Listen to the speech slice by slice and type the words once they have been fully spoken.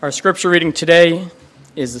Our scripture reading today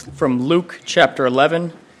is from Luke chapter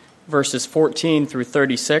 11, verses 14 through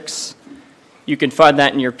 36. You can find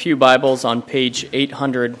that in your pew Bibles on page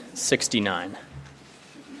 869.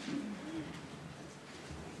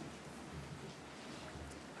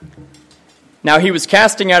 Now he was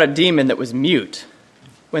casting out a demon that was mute.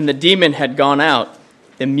 When the demon had gone out,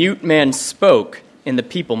 the mute man spoke, and the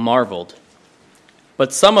people marveled.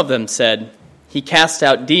 But some of them said, "He cast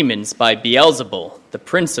out demons by Beelzebul, the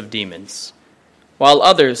prince of demons," while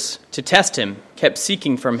others, to test him, kept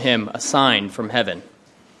seeking from him a sign from heaven.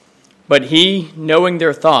 But he, knowing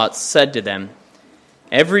their thoughts, said to them,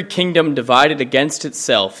 "Every kingdom divided against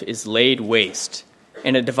itself is laid waste,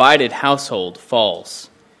 and a divided household falls.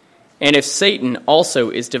 And if Satan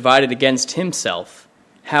also is divided against himself,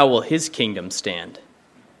 how will his kingdom stand?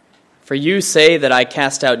 For you say that I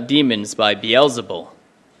cast out demons by Beelzebul.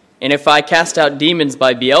 And if I cast out demons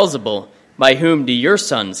by Beelzebul, by whom do your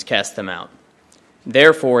sons cast them out?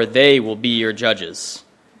 Therefore they will be your judges.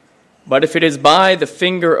 But if it is by the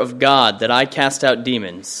finger of God that I cast out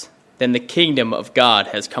demons, then the kingdom of God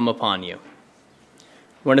has come upon you.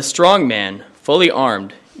 When a strong man, fully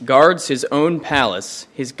armed, guards his own palace,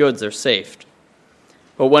 his goods are safe.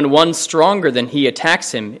 But when one stronger than he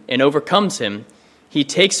attacks him and overcomes him, he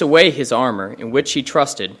takes away his armor in which he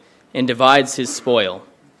trusted and divides his spoil.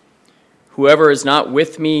 Whoever is not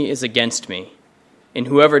with me is against me, and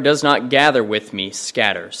whoever does not gather with me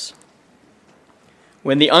scatters.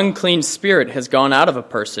 When the unclean spirit has gone out of a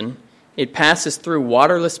person, it passes through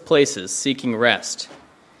waterless places seeking rest.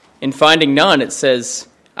 And finding none, it says,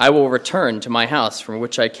 I will return to my house from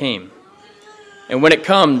which I came. And when it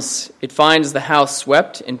comes, it finds the house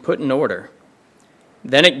swept and put in order.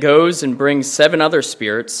 Then it goes and brings 7 other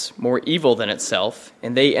spirits, more evil than itself,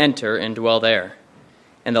 and they enter and dwell there.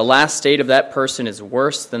 And the last state of that person is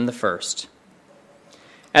worse than the first.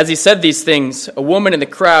 As he said these things, a woman in the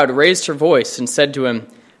crowd raised her voice and said to him,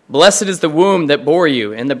 Blessed is the womb that bore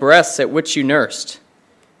you, and the breasts at which you nursed.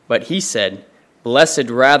 But he said,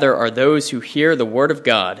 Blessed rather are those who hear the word of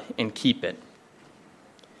God and keep it.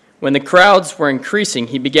 When the crowds were increasing,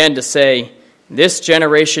 he began to say, This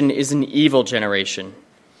generation is an evil generation.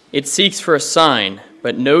 It seeks for a sign,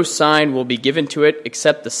 but no sign will be given to it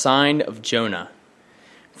except the sign of Jonah.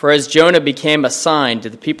 For as Jonah became a sign to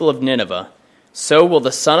the people of Nineveh, so will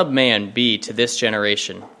the Son of Man be to this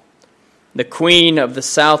generation. The queen of the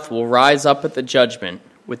south will rise up at the judgment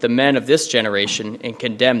with the men of this generation and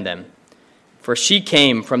condemn them. For she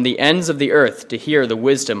came from the ends of the earth to hear the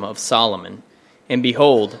wisdom of Solomon, and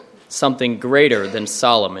behold, something greater than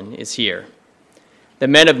Solomon is here. The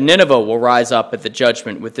men of Nineveh will rise up at the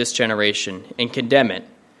judgment with this generation and condemn it,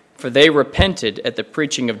 for they repented at the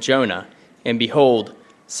preaching of Jonah, and behold,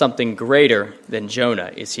 something greater than Jonah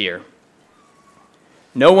is here.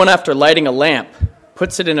 No one, after lighting a lamp,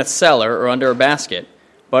 puts it in a cellar or under a basket,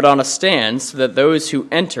 but on a stand so that those who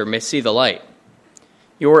enter may see the light.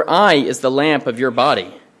 Your eye is the lamp of your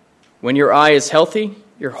body. When your eye is healthy,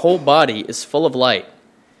 your whole body is full of light.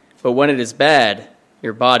 But when it is bad,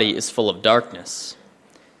 your body is full of darkness.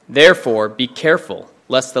 Therefore, be careful,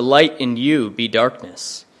 lest the light in you be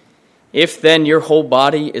darkness. If then your whole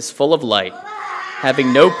body is full of light,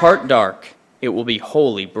 having no part dark, it will be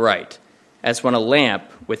wholly bright, as when a lamp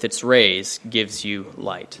with its rays gives you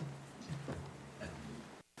light.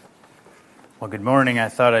 Well, good morning. I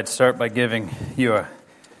thought I'd start by giving you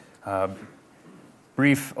a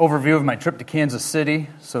brief overview of my trip to Kansas City.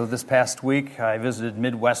 So this past week, I visited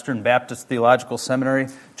Midwestern Baptist Theological Seminary,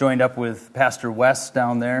 joined up with Pastor Wes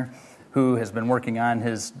down there, who has been working on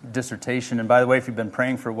his dissertation. And by the way, if you've been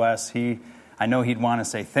praying for Wes, I know he'd want to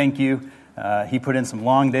say thank you. He put in some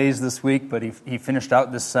long days this week, but he finished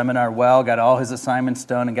out this seminar well, got all his assignments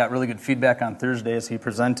done, and got really good feedback on Thursday as he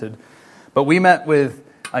presented. But we met with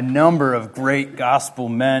a number of great gospel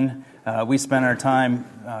men. We spent our time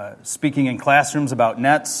speaking in classrooms about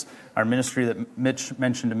NETS, our ministry that Mitch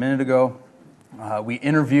mentioned a minute ago. We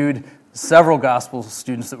interviewed several gospel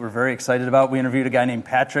students that we're very excited about. We interviewed a guy named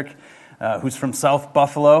Patrick, who's from South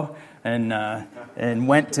Buffalo, and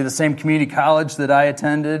went to the same community college that I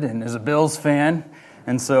attended and is a Bills fan.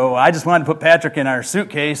 And so I just wanted to put Patrick in our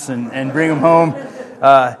suitcase and bring him home.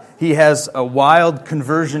 He has a wild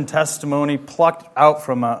conversion testimony plucked out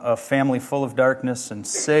from a family full of darkness and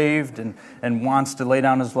saved and wants to lay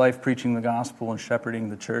down his life preaching the gospel and shepherding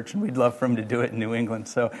the church. And we'd love for him to do it in New England.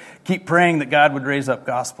 So keep praying that God would raise up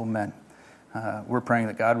gospel men. We're praying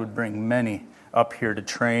that God would bring many up here to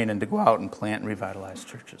train and to go out and plant and revitalize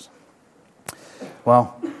churches.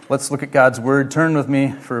 Well, let's look at God's Word. Turn with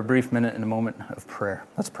me for a brief minute in a moment of prayer.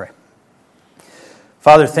 Let's pray.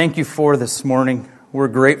 Father, thank you for this morning. we're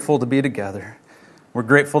grateful to be together. We're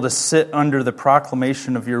grateful to sit under the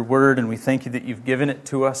proclamation of your word, and we thank you that you've given it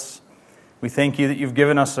to us. We thank you that you've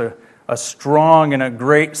given us a strong and a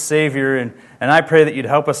great Savior, and I pray that you'd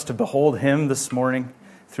help us to behold him this morning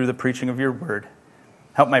through the preaching of your word.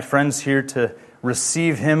 Help my friends here to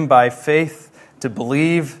receive him by faith, to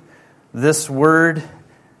believe this word,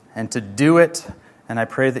 and to do it. And I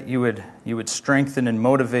pray that you would strengthen and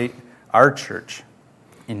motivate our church.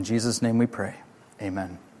 In Jesus' name we pray.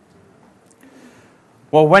 Amen.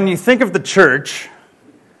 Well, when you think of the church,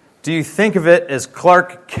 do you think of it as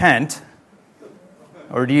Clark Kent,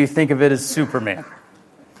 or do you think of it as Superman?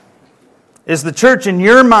 Is the church in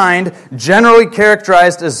your mind generally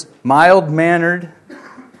characterized as mild-mannered,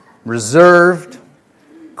 reserved,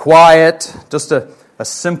 quiet, just a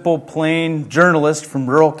simple, plain journalist from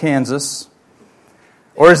rural Kansas?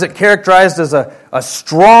 Or is it characterized as a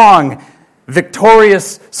strong,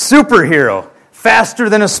 victorious superhero, faster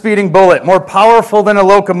than a speeding bullet, more powerful than a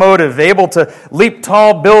locomotive, able to leap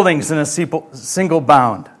tall buildings in a single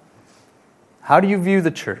bound? How do you view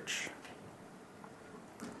the church?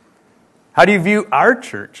 How do you view our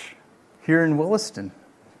church here in Williston?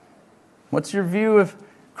 What's your view of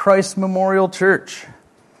Christ Memorial Church?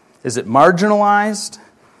 Is it marginalized,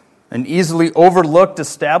 an easily overlooked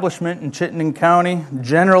establishment in Chittenden County,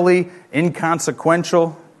 generally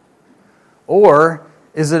inconsequential? Or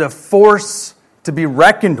is it a force to be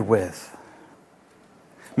reckoned with?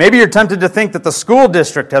 Maybe you're tempted to think that the school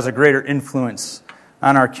district has a greater influence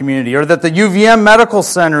on our community, or that the UVM Medical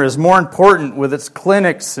Center is more important with its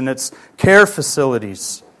clinics and its care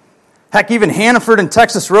facilities. Heck, even Hannaford and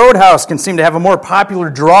Texas Roadhouse can seem to have a more popular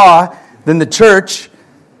draw than the church,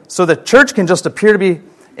 so the church can just appear to be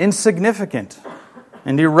insignificant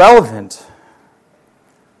and irrelevant.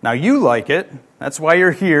 Now, you like it. That's why you're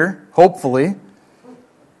here, hopefully.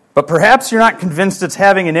 But perhaps you're not convinced it's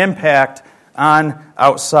having an impact on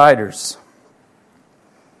outsiders.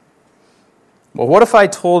 Well, what if I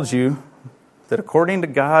told you that according to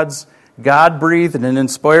God's God-breathed and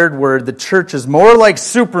inspired word, the church is more like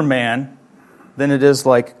Superman than it is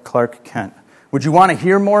like Clark Kent? Would you want to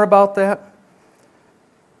hear more about that?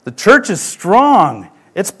 The church is strong,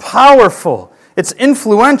 it's powerful, it's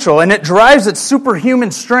influential, and it derives its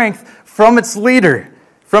superhuman strength from its leader,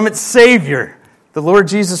 from its Savior, the Lord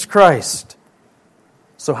Jesus Christ.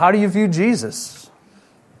 So how do you view Jesus?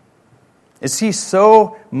 Is he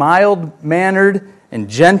so mild-mannered and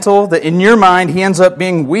gentle that in your mind he ends up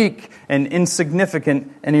being weak and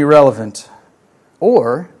insignificant and irrelevant?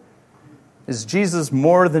 Or is Jesus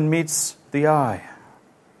more than meets the eye?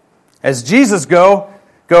 As Jesus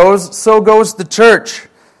goes, so goes the church.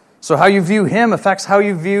 So how you view him affects how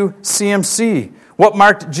you view CMC. What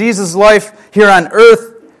marked Jesus' life here on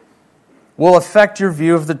earth will affect your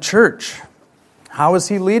view of the church. How is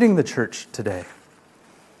he leading the church today?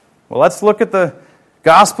 Well, let's look at the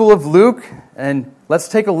Gospel of Luke, and let's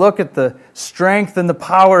take a look at the strength and the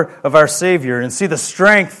power of our Savior and see the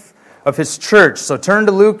strength of his church. So turn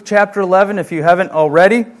to Luke chapter 11 if you haven't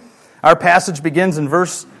already. Our passage begins in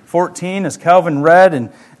verse 14, as Calvin read, and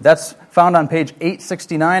that's found on page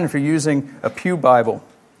 869 if you're using a Pew Bible.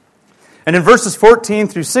 And in verses 14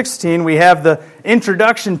 through 16, we have the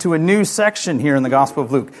introduction to a new section here in the Gospel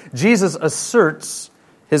of Luke. Jesus asserts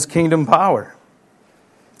his kingdom power.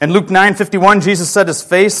 In Luke 9:51, Jesus set his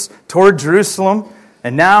face toward Jerusalem,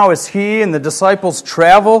 and now as he and the disciples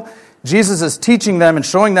travel, Jesus is teaching them and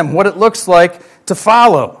showing them what it looks like to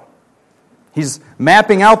follow. He's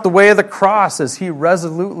mapping out the way of the cross as he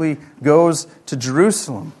resolutely goes to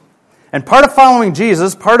Jerusalem. And part of following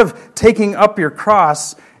Jesus, part of taking up your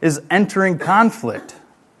cross, is entering conflict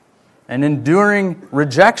and enduring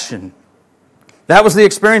rejection. That was the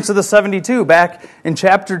experience of the 72 back in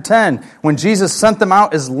chapter 10, when Jesus sent them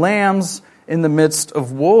out as lambs in the midst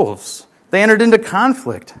of wolves. They entered into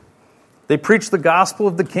conflict. They preached the gospel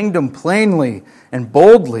of the kingdom plainly and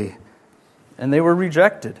boldly, and they were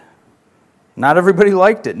rejected. Not everybody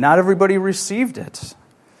liked it. Not everybody received it.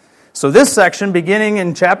 So this section, beginning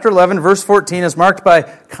in chapter 11, verse 14, is marked by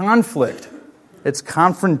conflict. It's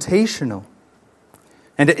confrontational.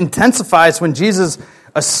 And it intensifies when Jesus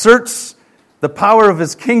asserts the power of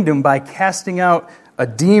his kingdom by casting out a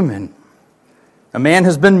demon. A man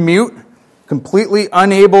has been mute, completely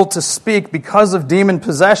unable to speak because of demon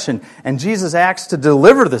possession. And Jesus acts to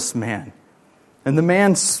deliver this man. And the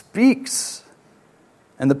man speaks.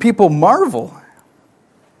 And the people marvel.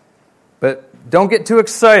 But don't get too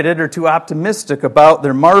excited or too optimistic about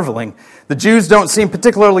their marveling. The Jews don't seem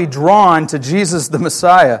particularly drawn to Jesus the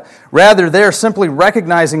Messiah. Rather, they're simply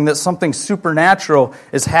recognizing that something supernatural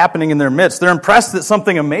is happening in their midst. They're impressed that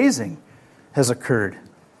something amazing has occurred.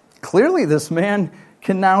 Clearly, this man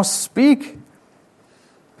can now speak.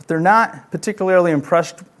 But they're not particularly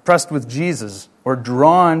impressed with Jesus or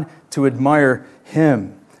drawn to admire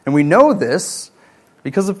him. And we know this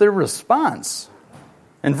because of their response.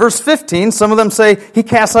 In verse 15, some of them say, he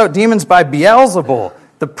casts out demons by Beelzebul,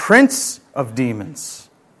 the prince of demons.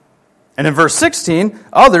 And in verse 16,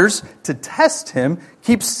 others, to test him,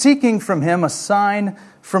 keep seeking from him a sign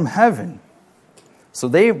from heaven. So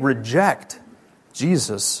they reject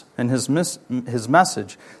Jesus and his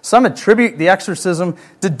message. Some attribute the exorcism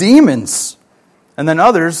to demons, and then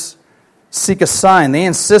others seek a sign. They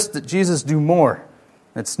insist that Jesus do more.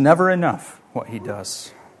 It's never enough what he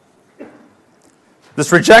does.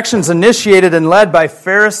 This rejection is initiated and led by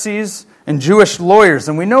Pharisees and Jewish lawyers,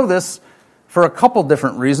 and we know this for a couple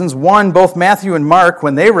different reasons. One, both Matthew and Mark,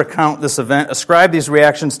 when they recount this event, ascribe these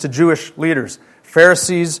reactions to Jewish leaders,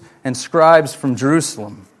 Pharisees and scribes from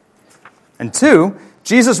Jerusalem. And two,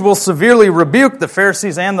 Jesus will severely rebuke the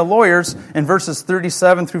Pharisees and the lawyers in verses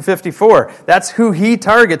 37 through 54. That's who he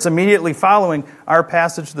targets immediately following our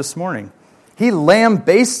passage this morning. He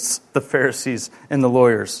lambastes the Pharisees and the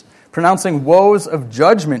lawyers, pronouncing woes of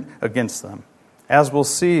judgment against them, as we'll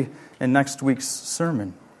see in next week's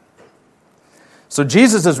sermon. So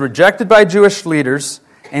Jesus is rejected by Jewish leaders,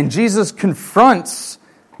 and Jesus confronts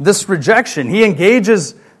this rejection. He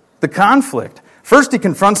engages the conflict. First, he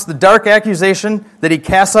confronts the dark accusation that he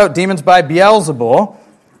casts out demons by Beelzebul.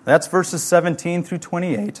 That's verses 17 through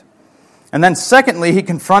 28. And then secondly, he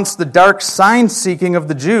confronts the dark sign-seeking of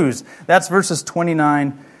the Jews. That's verses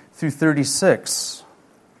 29 through 36.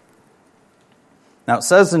 Now, it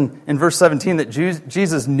says in verse 17 that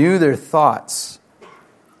Jesus knew their thoughts.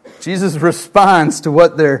 Jesus responds to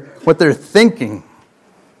what they're thinking.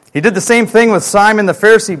 He did the same thing with Simon the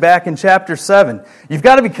Pharisee back in chapter 7. You've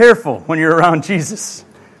got to be careful when you're around Jesus.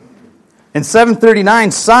 In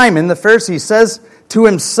 7:39, Simon the Pharisee says to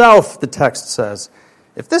himself, the text says,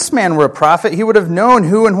 if this man were a prophet, he would have known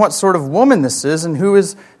who and what sort of woman this is and who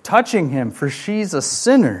is touching him, for she's a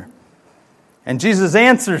sinner. And Jesus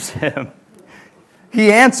answers him.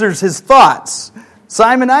 He answers his thoughts.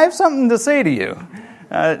 Simon, I have something to say to you.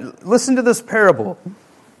 Listen to this parable.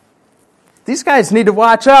 These guys need to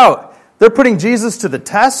watch out. They're putting Jesus to the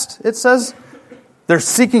test, it says. They're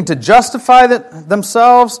seeking to justify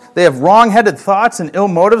themselves. They have wrong-headed thoughts and ill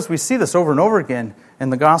motives. We see this over and over again in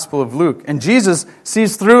the Gospel of Luke. And Jesus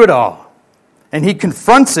sees through it all. And he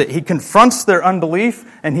confronts it. He confronts their unbelief,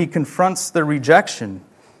 and he confronts their rejection.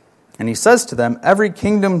 And he says to them, every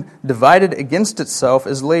kingdom divided against itself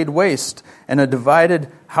is laid waste, and a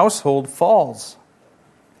divided household falls.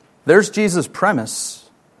 There's Jesus' premise.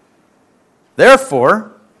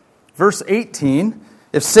 Therefore, verse 18,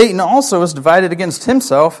 if Satan also is divided against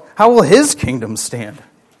himself, how will his kingdom stand?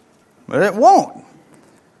 But it won't.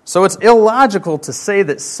 So it's illogical to say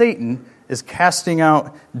that Satan is casting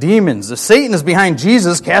out demons. If Satan is behind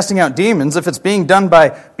Jesus casting out demons, if it's being done by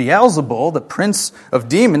Beelzebul, the prince of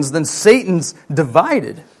demons, then Satan's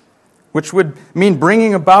divided, which would mean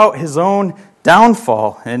bringing about his own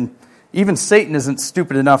downfall. And even Satan isn't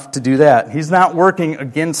stupid enough to do that. He's not working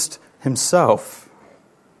against himself.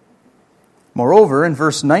 Moreover, in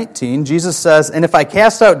verse 19, Jesus says, and if I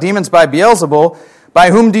cast out demons by Beelzebul, by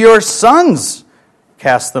whom do your sons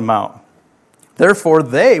cast them out? Therefore,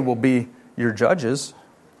 they will be your judges.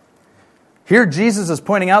 Here, Jesus is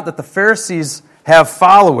pointing out that the Pharisees have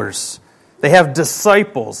followers. They have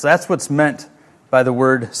disciples. That's what's meant by the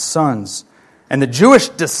word sons. And the Jewish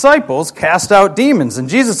disciples cast out demons. And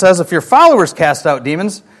Jesus says, if your followers cast out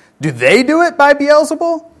demons, do they do it by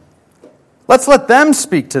Beelzebul? Let's let them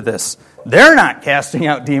speak to this. They're not casting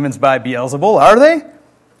out demons by Beelzebul, are they?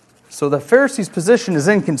 So the Pharisees' position is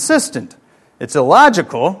inconsistent. It's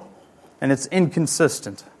illogical, and it's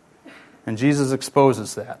inconsistent. And Jesus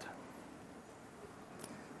exposes that.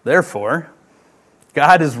 Therefore,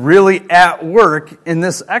 God is really at work in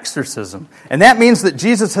this exorcism. And that means that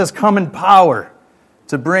Jesus has come in power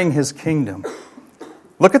to bring his kingdom.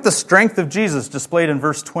 Look at the strength of Jesus displayed in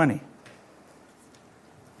verse 20.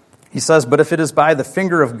 He says, but if it is by the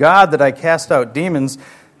finger of God that I cast out demons,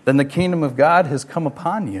 then the kingdom of God has come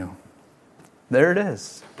upon you. There it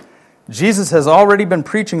is. Jesus has already been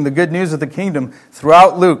preaching the good news of the kingdom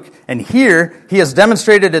throughout Luke. And here, he has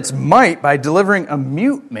demonstrated its might by delivering a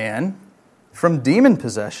mute man from demon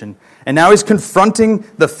possession. And now he's confronting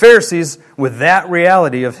the Pharisees with that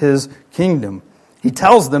reality of his kingdom. He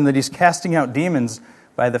tells them that he's casting out demons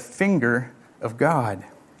by the finger of God.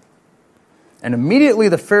 And immediately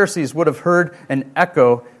the Pharisees would have heard an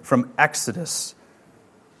echo from Exodus.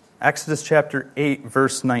 Exodus chapter 8,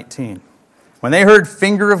 verse 19. When they heard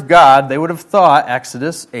finger of God, they would have thought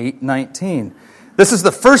Exodus 8:19. This is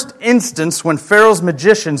the first instance when Pharaoh's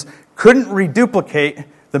magicians couldn't reduplicate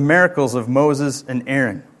the miracles of Moses and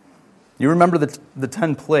Aaron. You remember the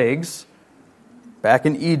 10 plagues back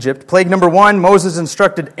in Egypt. Plague number 1, Moses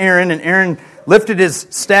instructed Aaron, and Aaron lifted his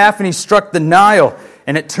staff and he struck the Nile,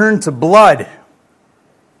 and it turned to blood.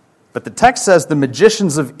 But the text says the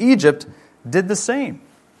magicians of Egypt did the same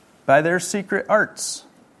by their secret arts.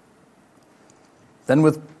 Then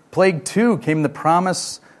with plague 2 came the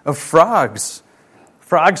promise of frogs.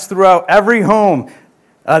 Frogs throughout every home.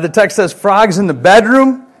 The text says frogs in the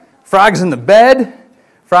bedroom, frogs in the bed,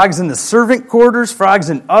 frogs in the servant quarters, frogs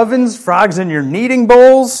in ovens, frogs in your kneading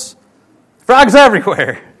bowls, frogs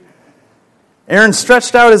everywhere. Aaron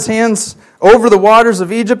stretched out his hands over the waters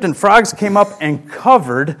of Egypt, and frogs came up and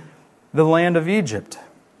covered the land of Egypt.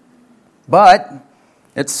 But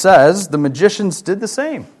it says the magicians did the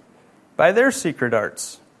same by their secret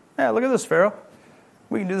arts. Yeah, look at this, Pharaoh.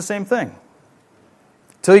 We can do the same thing.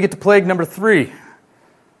 Until you get to plague number 3,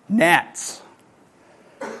 gnats.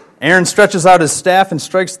 Aaron stretches out his staff and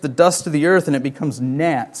strikes the dust of the earth, and it becomes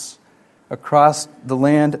gnats across the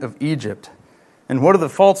land of Egypt. And what do the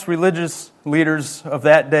false religious leaders of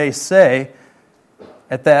that day say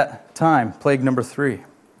at that time, plague number 3?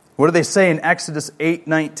 What do they say in Exodus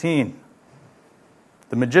 8:19?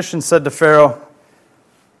 The magician said to Pharaoh,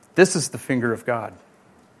 "This is the finger of God."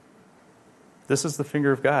 This is the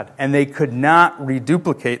finger of God. And they could not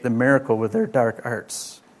reduplicate the miracle with their dark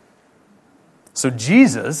arts. So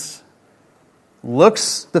Jesus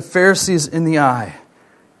looks the Pharisees in the eye,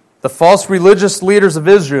 the false religious leaders of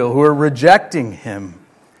Israel who are rejecting him.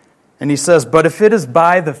 And he says, "But if it is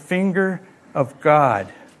by the finger of God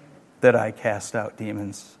that I cast out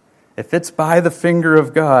demons, if it's by the finger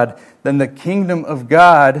of God, then the kingdom of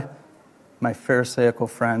God, my Pharisaical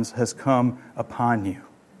friends, has come upon you."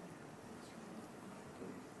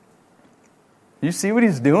 You see what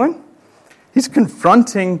he's doing? He's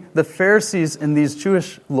confronting the Pharisees and these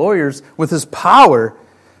Jewish lawyers with his power.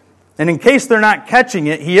 And in case they're not catching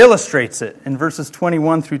it, he illustrates it in verses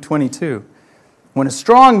 21 through 22. When a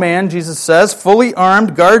strong man, Jesus says, fully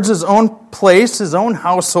armed, guards his own place, his own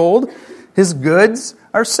household, his goods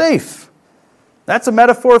are safe. That's a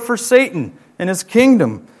metaphor for Satan and his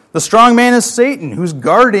kingdom. The strong man is Satan, who's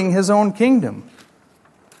guarding his own kingdom.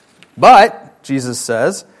 But, Jesus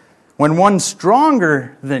says, when one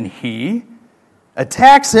stronger than he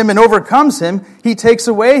attacks him and overcomes him, he takes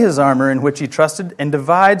away his armor in which he trusted and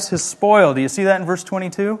divides his spoil. Do you see that in verse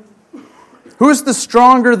 22? Who's the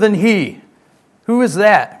stronger than he? Who is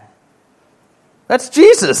that? That's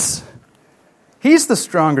Jesus. He's the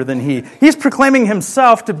stronger than he. He's proclaiming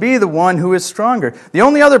himself to be the one who is stronger. The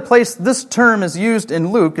only other place this term is used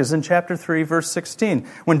in Luke is in chapter 3, verse 16,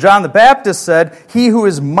 when John the Baptist said, "He who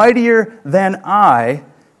is mightier than I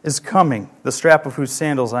is coming, the strap of whose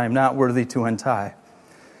sandals I am not worthy to untie."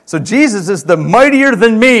 So Jesus is the mightier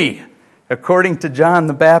than me, according to John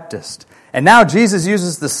the Baptist. And now Jesus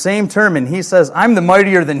uses the same term, and he says, "I'm the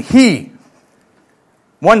mightier than he."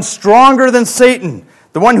 One stronger than Satan,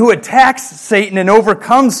 the one who attacks Satan and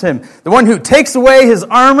overcomes him, the one who takes away his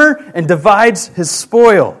armor and divides his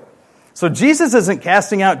spoil. So Jesus isn't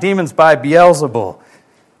casting out demons by Beelzebul.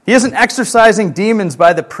 He isn't exorcising demons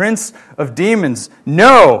by the prince of demons.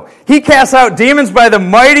 No, he casts out demons by the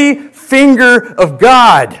mighty finger of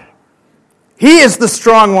God. He is the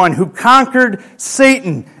strong one who conquered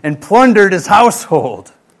Satan and plundered his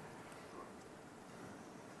household.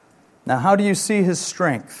 Now, how do you see his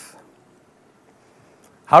strength?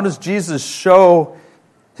 How does Jesus show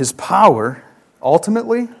his power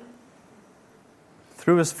ultimately?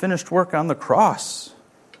 Through his finished work on the cross.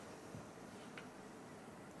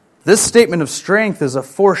 This statement of strength is a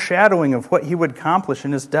foreshadowing of what he would accomplish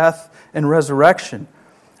in his death and resurrection.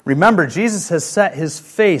 Remember, Jesus has set his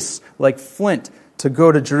face like flint to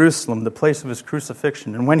go to Jerusalem, the place of his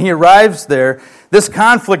crucifixion. And when he arrives there, this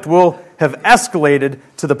conflict will have escalated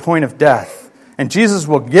to the point of death. And Jesus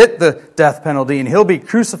will get the death penalty, and he'll be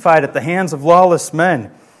crucified at the hands of lawless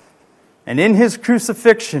men. And in his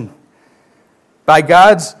crucifixion, by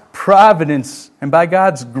God's providence and by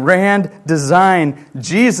God's grand design,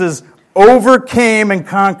 Jesus overcame and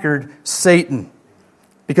conquered Satan.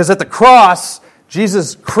 Because at the cross,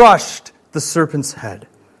 Jesus crushed the serpent's head.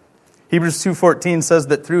 Hebrews 2:14 says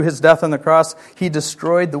that through his death on the cross, he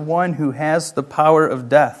destroyed the one who has the power of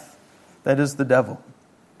death. That is the devil.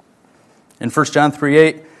 In 1 John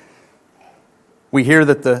 3:8, we hear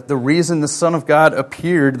that the reason the Son of God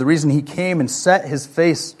appeared, the reason he came and set his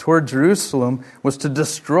face toward Jerusalem, was to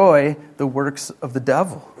destroy the works of the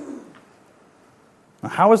devil.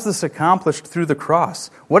 How is this accomplished through the cross?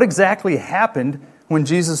 What exactly happened when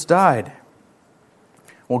Jesus died?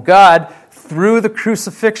 Well, God, through the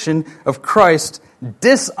crucifixion of Christ,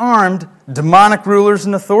 disarmed demonic rulers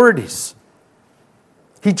and authorities.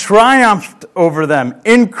 He triumphed over them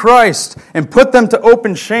in Christ and put them to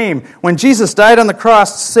open shame. When Jesus died on the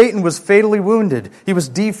cross, Satan was fatally wounded. He was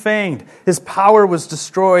defanged. His power was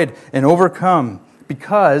destroyed and overcome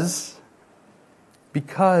because,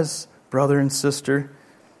 brother and sister,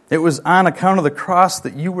 it was on account of the cross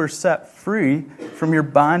that you were set free from your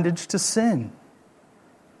bondage to sin.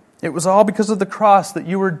 It was all because of the cross that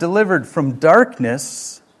you were delivered from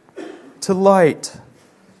darkness to light.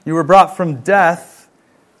 You were brought from death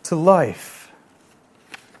to life.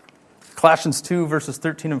 Colossians 2, verses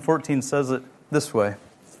 13 and 14 says it this way.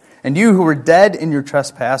 And you who were dead in your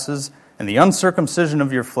trespasses and the uncircumcision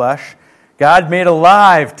of your flesh, God made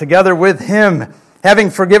alive together with Him,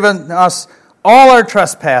 having forgiven us all our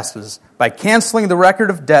trespasses by canceling the record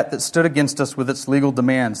of debt that stood against us with its legal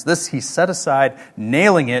demands. This He set aside,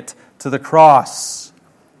 nailing it to the cross.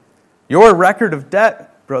 Your record of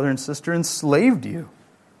debt, brother and sister, enslaved you,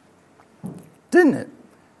 didn't it?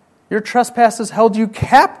 Your trespasses held you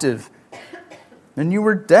captive, and you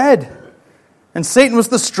were dead. And Satan was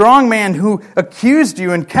the strong man who accused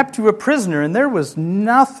you and kept you a prisoner, and there was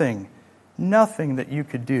nothing that you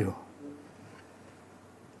could do.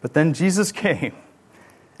 But then Jesus came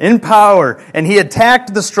in power, and He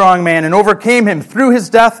attacked the strong man and overcame him through His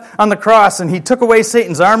death on the cross, and He took away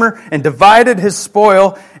Satan's armor and divided his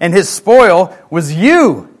spoil, and His spoil was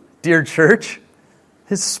you, dear church.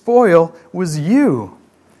 His spoil was you.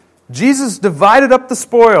 Jesus divided up the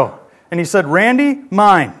spoil, and He said, Randy,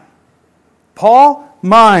 mine. Paul,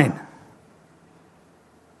 mine.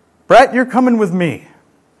 Brett, you're coming with me.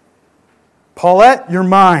 Paulette, you're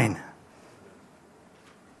mine.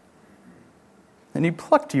 And He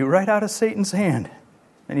plucked you right out of Satan's hand,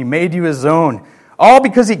 and He made you His own. All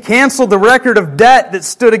because He canceled the record of debt that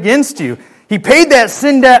stood against you. He paid that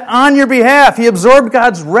sin debt on your behalf. He absorbed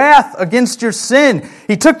God's wrath against your sin.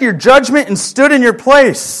 He took your judgment and stood in your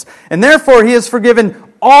place. And therefore He has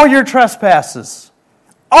forgiven all your trespasses.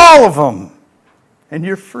 All of them. And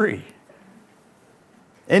you're free.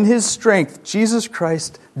 In His strength, Jesus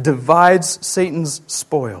Christ divides Satan's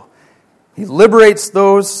spoil. He liberates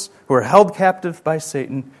those who are held captive by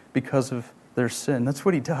Satan because of their sin. That's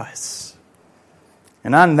what He does.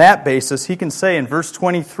 And on that basis, He can say in verse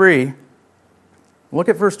 23, look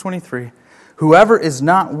at verse 23, whoever is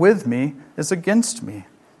not with me is against me,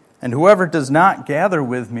 and whoever does not gather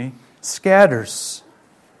with me scatters.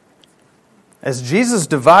 As Jesus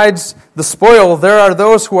divides the spoil, there are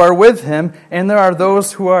those who are with Him, and there are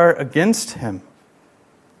those who are against Him.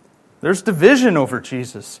 There's division over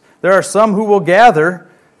Jesus. There are some who will gather,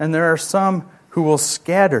 and there are some who will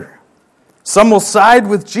scatter. Some will side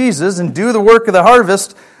with Jesus and do the work of the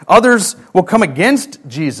harvest. Others will come against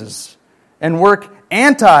Jesus and work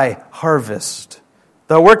anti-harvest.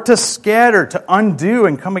 They'll work to scatter, to undo,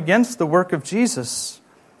 and come against the work of Jesus.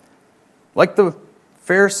 Like the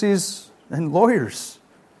Pharisees and lawyers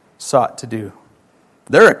sought to do.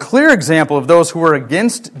 They're a clear example of those who were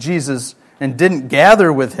against Jesus and didn't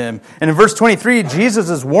gather with Him. And in verse 23, Jesus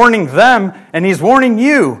is warning them, and He's warning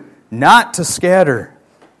you not to scatter.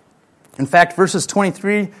 In fact, verses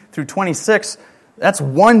 23 through 26, that's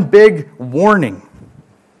one big warning.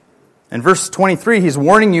 In verse 23, He's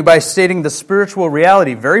warning you by stating the spiritual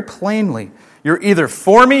reality very plainly. You're either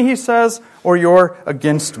for me, He says, or you're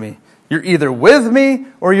against me. You're either with me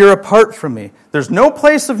or you're apart from me. There's no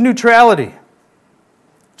place of neutrality.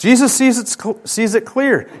 Jesus sees it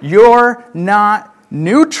clear. You're not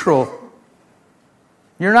neutral.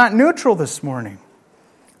 You're not neutral this morning.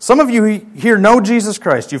 Some of you here know Jesus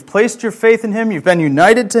Christ. You've placed your faith in Him. You've been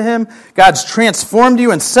united to Him. God's transformed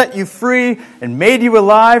you and set you free and made you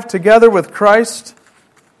alive together with Christ.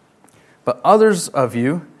 But others of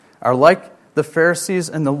you are like the Pharisees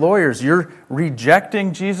and the lawyers. You're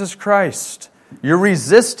rejecting Jesus Christ. You're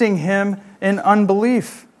resisting Him in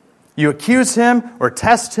unbelief. You accuse Him or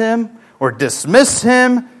test Him or dismiss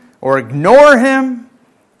Him or ignore Him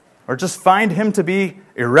or just find Him to be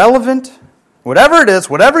irrelevant. Whatever it is,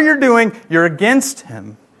 whatever you're doing, you're against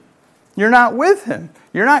Him. You're not with Him.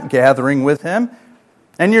 You're not gathering with Him.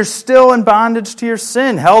 And you're still in bondage to your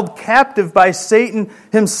sin, held captive by Satan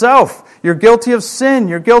himself. You're guilty of sin.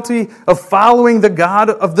 You're guilty of following the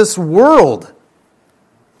God of this world.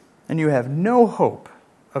 And you have no hope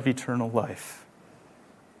of eternal life.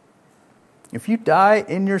 If you die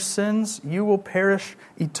in your sins, you will perish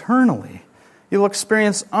eternally. You'll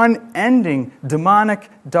experience unending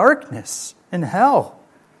demonic darkness in hell.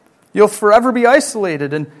 You'll forever be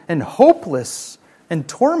isolated and hopeless and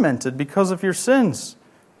tormented because of your sins,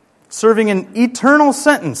 serving an eternal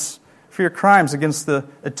sentence for your crimes against the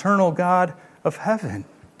eternal God of heaven.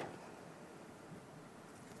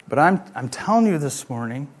 But I'm telling you this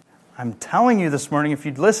morning, if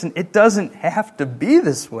you'd listen, it doesn't have to be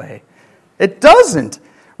this way. It doesn't.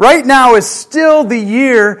 Right now is still the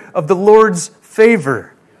year of the Lord's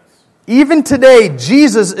favor. Even today,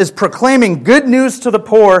 Jesus is proclaiming good news to the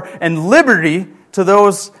poor and liberty to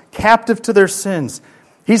those captive to their sins.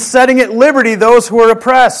 He's setting at liberty those who are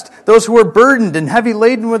oppressed, those who are burdened and heavy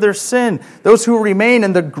laden with their sin, those who remain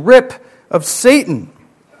in the grip of Satan.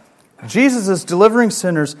 Jesus is delivering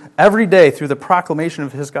sinners every day through the proclamation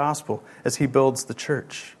of His gospel as He builds the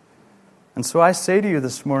church. And so I say to you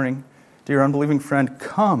this morning, dear unbelieving friend,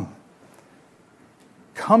 come.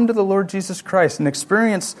 Come to the Lord Jesus Christ and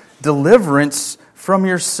experience deliverance from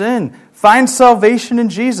your sin. Find salvation in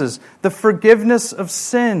Jesus, the forgiveness of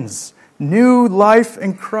sins, new life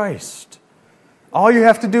in Christ. All you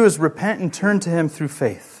have to do is repent and turn to Him through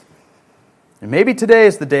faith. And maybe today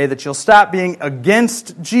is the day that you'll stop being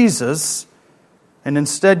against Jesus and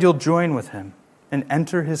instead you'll join with Him and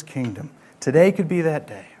enter His kingdom. Today could be that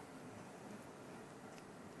day.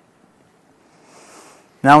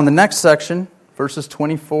 Now in the next section, verses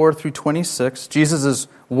 24 through 26, Jesus is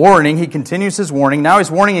warning. He continues His warning. Now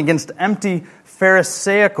He's warning against empty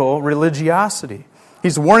Pharisaical religiosity.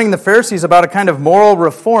 He's warning the Pharisees about a kind of moral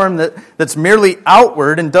reform that's merely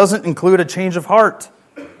outward and doesn't include a change of heart.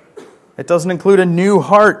 It doesn't include a new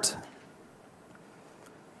heart.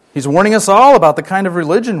 He's warning us all about the kind of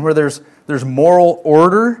religion where there's moral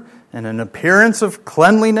order and an appearance of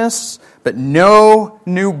cleanliness, but no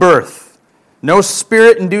new birth, no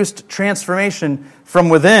Spirit-induced transformation from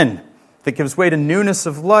within that gives way to newness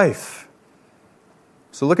of life.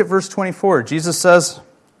 So look at verse 24. Jesus says,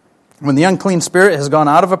 when the unclean spirit has gone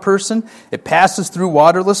out of a person, it passes through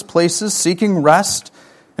waterless places, seeking rest,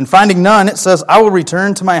 and finding none, it says, I will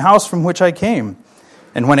return to my house from which I came.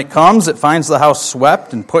 And when it comes, it finds the house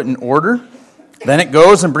swept and put in order. Then it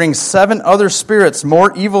goes and brings 7 other spirits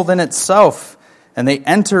more evil than itself, and they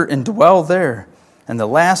enter and dwell there. And the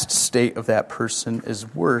last state of that person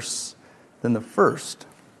is worse than the first.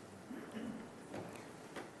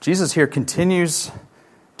 Jesus here continues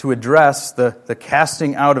to address the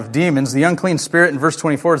casting out of demons. The unclean spirit in verse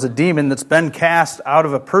 24 is a demon that's been cast out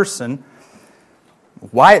of a person.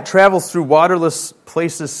 Why it travels through waterless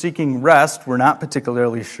places seeking rest, we're not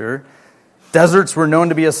particularly sure. Deserts were known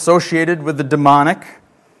to be associated with the demonic.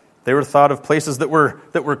 They were thought of places that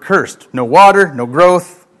were cursed. No water, no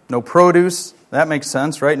growth, no produce. That makes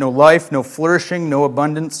sense, right? No life, no flourishing, no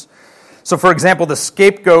abundance. So, for example, the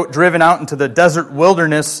scapegoat driven out into the desert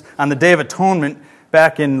wilderness on the Day of Atonement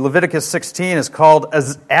back in Leviticus 16 is called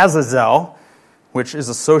Azazel, which is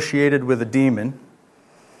associated with a demon.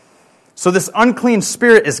 So this unclean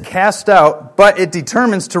spirit is cast out, but it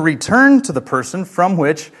determines to return to the person from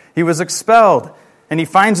which he was expelled. And he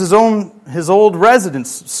finds his old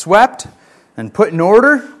residence swept and put in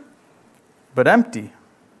order, but empty.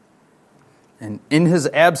 And in his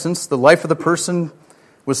absence, the life of the person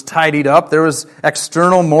was tidied up. There was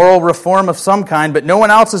external moral reform of some kind, but no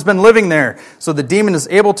one else has been living there. So the demon is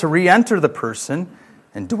able to re-enter the person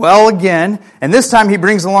and dwell again. And this time he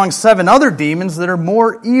brings along 7 other demons that are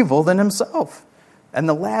more evil than himself. And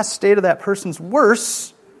the last state of that person's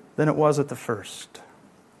worse than it was at the first.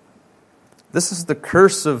 This is the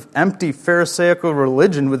curse of empty Pharisaical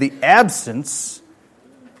religion with the absence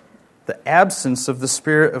of the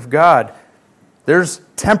Spirit of God. There's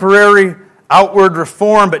temporary outward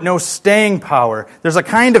reform, but no staying power. There's a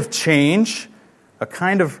kind of change, a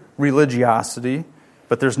kind of religiosity,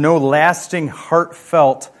 but there's no lasting,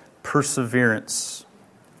 heartfelt perseverance.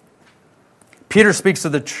 Peter speaks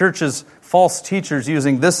of the church's false teachers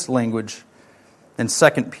using this language in 2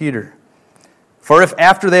 Peter. For if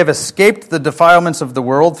after they have escaped the defilements of the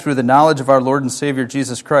world through the knowledge of our Lord and Savior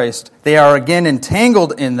Jesus Christ, they are again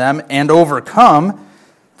entangled in them and overcome,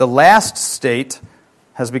 the last state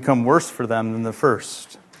has become worse for them than the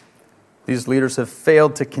first. These leaders have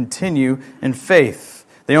failed to continue in faith.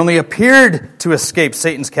 They only appeared to escape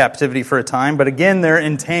Satan's captivity for a time, but again they're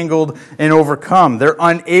entangled and overcome. They're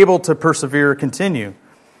unable to persevere or continue.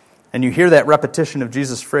 And you hear that repetition of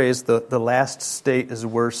Jesus' phrase, the last state is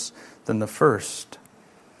worse than the first.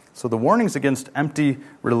 So the warnings against empty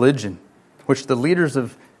religion, which the leaders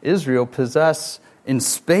of Israel possess in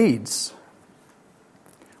spades.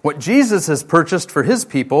 What Jesus has purchased for His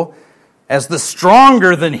people as the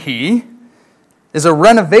stronger than He is a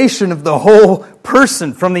renovation of the whole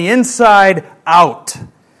person from the inside out.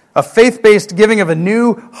 a faith-based giving of a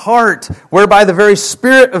new heart, whereby the very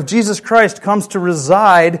Spirit of Jesus Christ comes to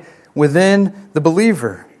reside within the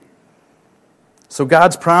believer. So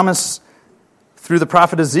God's promise through the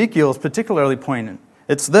prophet Ezekiel is particularly poignant.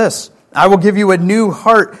 It's this: I will give you a new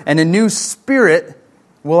heart, and a new spirit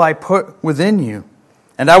will I put within you.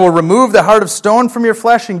 And I will remove the heart of stone from your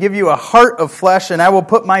flesh and give you a heart of flesh, and I will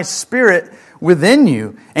put my Spirit within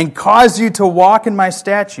you and cause you to walk in my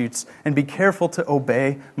statutes and be careful to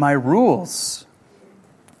obey my rules.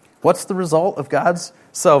 What's the result of God's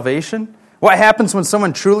salvation? What happens when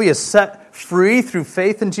someone truly is set free through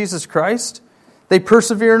faith in Jesus Christ? They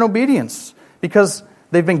persevere in obedience because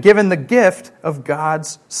they've been given the gift of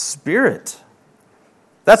God's Spirit.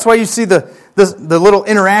 That's why you see the little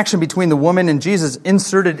interaction between the woman and Jesus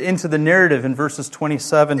inserted into the narrative in verses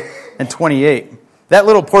 27 and 28. That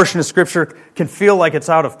little portion of Scripture can feel like it's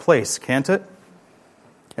out of place, can't it?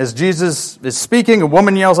 As Jesus is speaking, a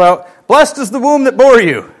woman yells out, "Blessed is the womb that bore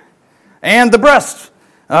you, and the breast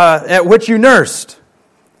at which you nursed."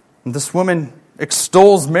 And this woman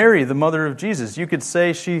extols Mary, the mother of Jesus. You could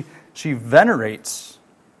say she venerates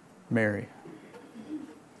Mary.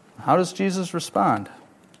 How does Jesus respond?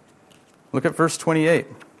 Look at verse 28.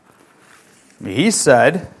 He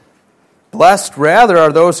said, "Blessed rather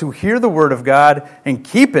are those who hear the word of God and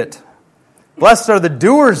keep it. Blessed are the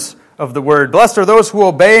doers of the word. Blessed are those who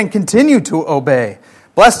obey and continue to obey.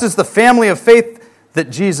 Blessed is the family of faith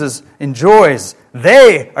that Jesus enjoys.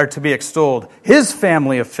 They are to be extolled, his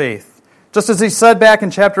family of faith. Just as he said back in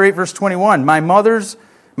chapter 8, verse 21, my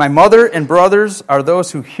mother and brothers are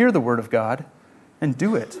those who hear the word of God and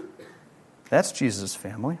do it." That's Jesus'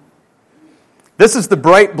 family. This is the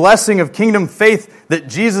bright blessing of kingdom faith that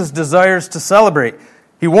Jesus desires to celebrate.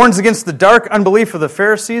 He warns against the dark unbelief of the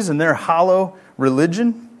Pharisees and their hollow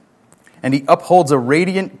religion, and he upholds a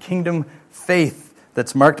radiant kingdom faith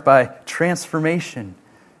that's marked by transformation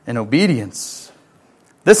and obedience.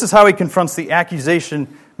 This is how he confronts the accusation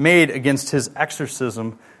made against his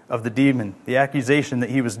exorcism of the demon, the accusation that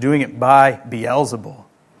he was doing it by Beelzebul.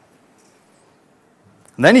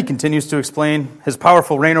 And then he continues to explain his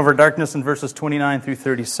powerful reign over darkness in verses 29 through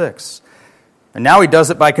 36. And now he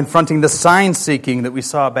does it by confronting the sign-seeking that we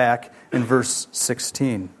saw back in verse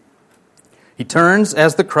 16. He turns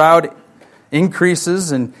as the crowd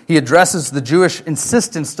increases, and he addresses the Jewish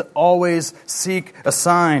insistence to always seek a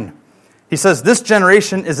sign. He says, this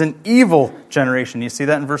generation is an evil generation. You see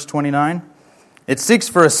that in verse 29? It seeks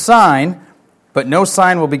for a sign, but no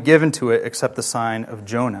sign will be given to it except the sign of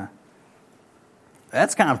Jonah.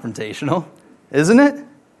 That's confrontational, isn't it?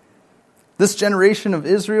 This generation of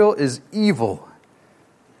Israel is evil.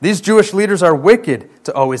 These Jewish leaders are wicked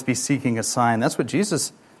to always be seeking a sign. That's what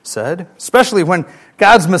Jesus said, especially when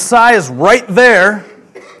God's Messiah is right there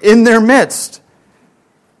in their midst.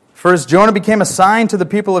 For as Jonah became a sign to the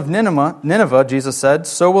people of Nineveh, Jesus said,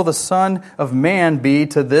 so will the Son of Man be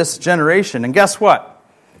to this generation. And guess what?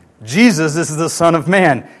 Jesus is the Son of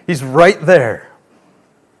Man. He's right there.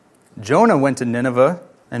 Jonah went to Nineveh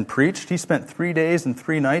and preached. He spent 3 days and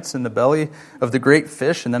 3 nights in the belly of the great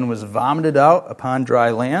fish and then was vomited out upon dry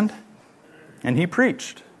land. And he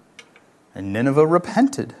preached. And Nineveh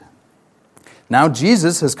repented. Now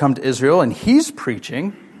Jesus has come to Israel and he's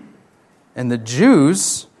preaching. And the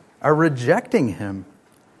Jews are rejecting him.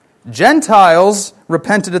 Gentiles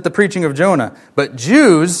repented at the preaching of Jonah, but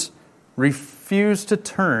Jews refused to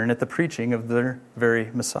turn at the preaching of their very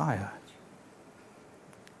Messiah.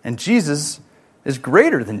 And Jesus is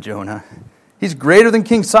greater than Jonah. He's greater than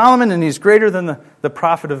King Solomon, and he's greater than the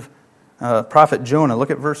prophet Jonah.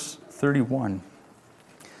 Look at verse 31.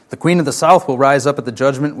 The queen of the south will rise up at the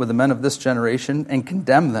judgment with the men of this generation and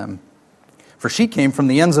condemn them. For she came from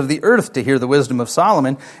the ends of the earth to hear the wisdom of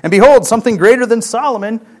Solomon, and behold, something greater than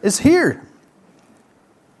Solomon is here.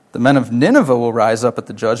 The men of Nineveh will rise up at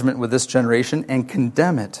the judgment with this generation and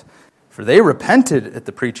condemn it. For they repented at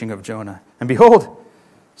the preaching of Jonah, and behold,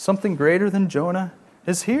 something greater than Jonah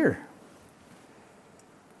is here.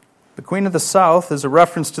 The queen of the south is a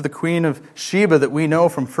reference to the queen of Sheba that we know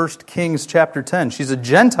from 1 Kings chapter 10. She's a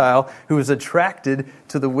Gentile who is attracted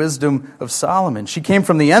to the wisdom of Solomon. She came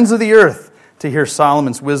from the ends of the earth to hear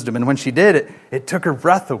Solomon's wisdom, and when she did, it took her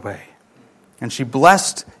breath away. And she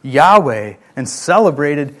blessed Yahweh and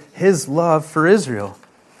celebrated his love for Israel.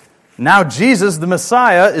 Now Jesus, the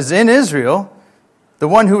Messiah, is in Israel, the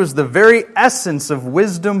one who is the very essence of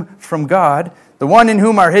wisdom from God, the one in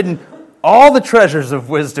whom are hidden all the treasures of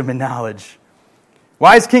wisdom and knowledge.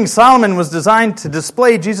 Wise King Solomon was designed to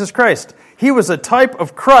display Jesus Christ. He was a type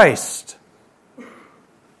of Christ.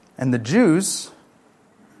 And the Jews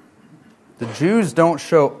The Jews don't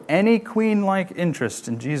show any queen-like interest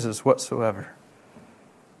in Jesus whatsoever.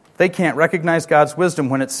 They can't recognize God's wisdom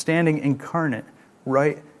when it's standing incarnate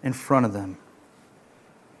right in front of them.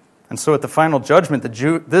 And so at the final judgment,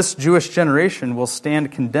 this Jewish generation will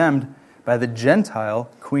stand condemned by the Gentile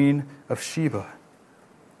Queen of Sheba.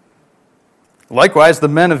 Likewise, the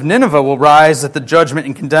men of Nineveh will rise at the judgment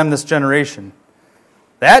and condemn this generation.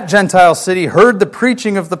 That Gentile city heard the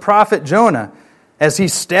preaching of the prophet Jonah as he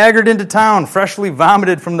staggered into town, freshly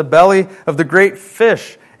vomited from the belly of the great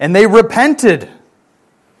fish, and they repented.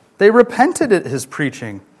 They repented at his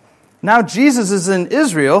preaching. Now Jesus is in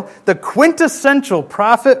Israel, the quintessential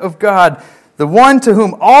prophet of God, the one to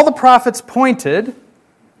whom all the prophets pointed,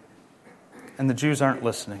 and the Jews aren't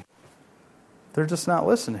listening. They're just not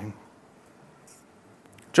listening.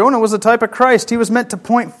 Jonah was a type of Christ. He was meant to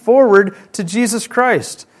point forward to Jesus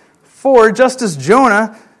Christ. For just as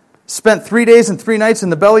Jonah spent 3 days and 3 nights in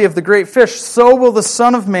the belly of the great fish, so will the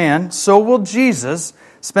Son of Man, so will Jesus,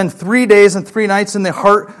 spend 3 days and 3 nights in the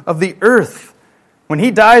heart of the earth. When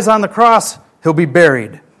he dies on the cross, he'll be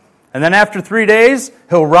buried. And then after 3 days,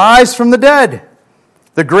 he'll rise from the dead.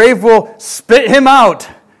 The grave will spit him out,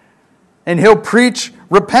 and he'll preach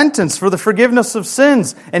repentance for the forgiveness of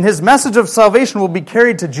sins. And his message of salvation will be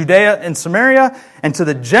carried to Judea and Samaria and to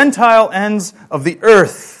the Gentile ends of the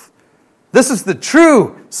earth. This is the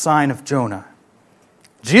true sign of Jonah.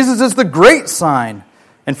 Jesus is the great sign.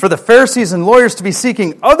 And for the Pharisees and lawyers to be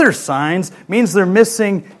seeking other signs means they're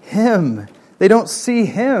missing him. They don't see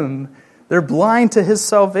him. They're blind to his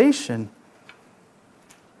salvation.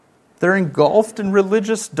 They're engulfed in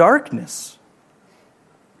religious darkness.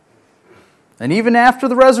 And even after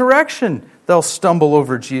the resurrection, they'll stumble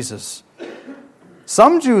over Jesus.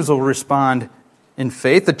 Some Jews will respond in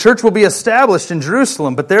faith. The church will be established in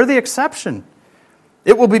Jerusalem, but they're the exception.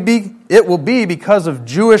 It will be because of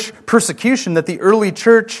Jewish persecution that the early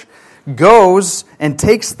church goes and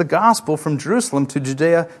takes the gospel from Jerusalem to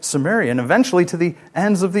Judea, Samaria, and eventually to the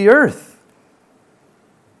ends of the earth.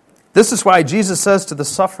 This is why Jesus says to the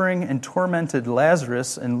suffering and tormented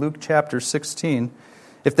Lazarus in Luke chapter 16,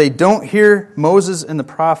 if they don't hear Moses and the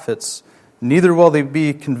prophets, neither will they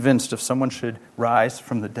be convinced if someone should rise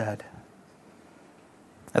from the dead.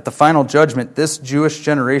 At the final judgment, this Jewish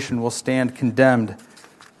generation will stand condemned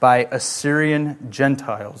by Assyrian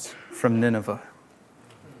Gentiles from Nineveh.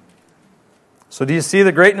 So do you see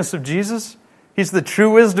the greatness of Jesus? He's the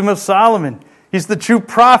true wisdom of Solomon. He's the true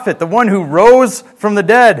prophet, the one who rose from the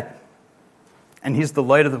dead. And he's the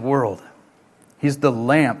light of the world. He's the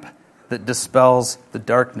lamp that dispels the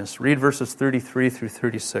darkness. Read verses 33 through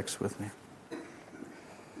 36 with me.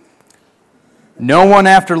 No one,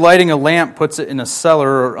 after lighting a lamp, puts it in a cellar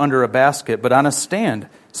or under a basket, but on a stand,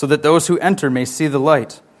 so that those who enter may see the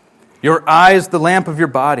light. Your eye is the lamp of your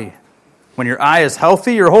body. When your eye is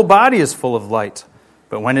healthy, your whole body is full of light.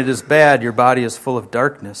 But when it is bad, your body is full of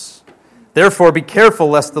darkness. Therefore, be careful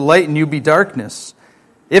lest the light in you be darkness.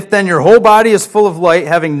 If then your whole body is full of light,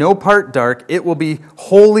 having no part dark, it will be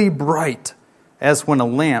wholly bright, as when a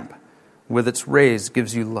lamp with its rays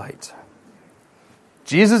gives you light.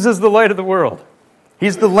 Jesus is the light of the world.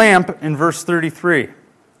 He's the lamp in verse 33.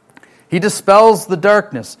 He dispels the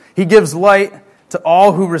darkness. He gives light to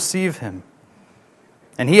all who receive him.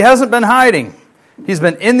 And he hasn't been hiding. He's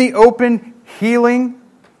been in the open, healing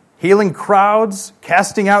crowds,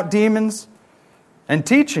 casting out demons, and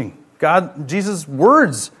teaching. Jesus'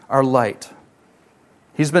 words are light.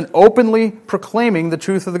 He's been openly proclaiming the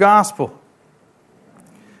truth of the gospel.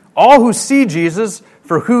 All who see Jesus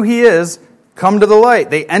for who he is come to the light.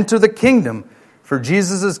 They enter the kingdom, for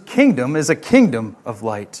Jesus' kingdom is a kingdom of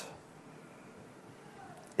light.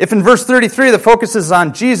 If in verse 33 the focus is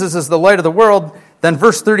on Jesus as the light of the world, then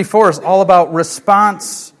verse 34 is all about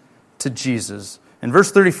response to Jesus. In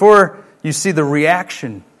verse 34, you see the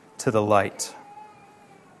reaction to the light.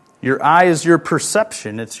 Your eye is your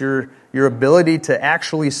perception. It's your ability to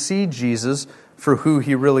actually see Jesus for who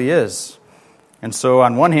he really is. And so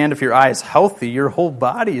on one hand, if your eye is healthy, your whole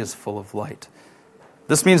body is full of light.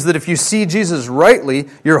 This means that if you see Jesus rightly,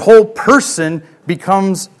 your whole person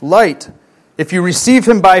becomes light. If you receive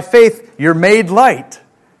him by faith, you're made light.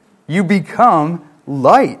 You become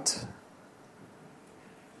light.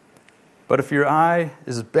 But if your eye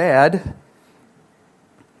is bad,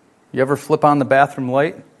 you ever flip on the bathroom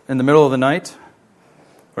light in the middle of the night?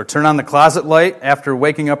 Or turn on the closet light after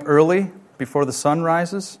waking up early before the sun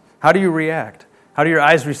rises? How do you react? How do your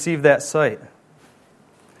eyes receive that sight?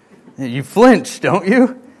 You flinch, don't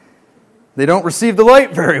you? They don't receive the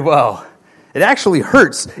light very well. It actually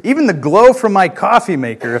hurts. Even the glow from my coffee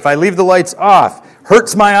maker, if I leave the lights off,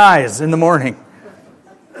 hurts my eyes in the morning.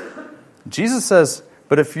 Jesus says,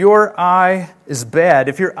 but if your eye is bad,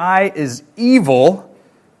 if your eye is evil,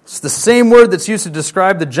 it's the same word that's used to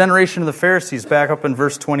describe the generation of the Pharisees back up in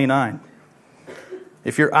verse 29.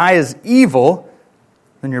 If your eye is evil,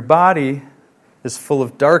 then your body is full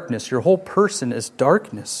of darkness. Your whole person is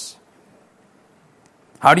darkness.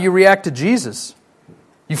 How do you react to Jesus?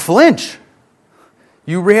 You flinch.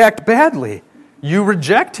 You react badly. You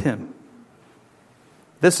reject him.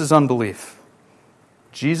 This is unbelief.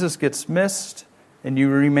 Jesus gets missed, and you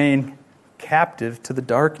remain captive to the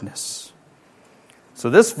darkness. So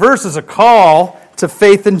this verse is a call to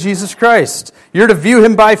faith in Jesus Christ. You're to view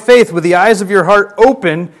him by faith with the eyes of your heart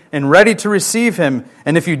open and ready to receive him.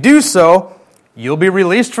 And if you do so, you'll be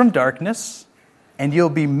released from darkness, and you'll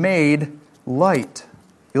be made light.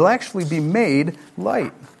 You'll actually be made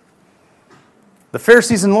light. The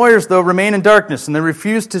Pharisees and lawyers, though, remain in darkness, and they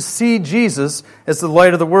refuse to see Jesus as the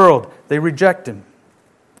light of the world. They reject him.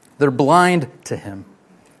 They're blind to him.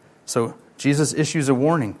 So Jesus issues a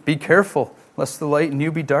warning. Be careful, lest the light in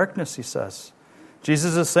you be darkness, he says.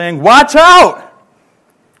 Jesus is saying, watch out!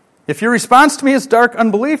 If your response to me is dark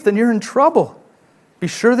unbelief, then you're in trouble. Be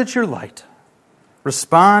sure that you're light.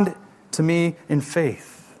 Respond to me in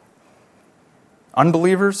faith.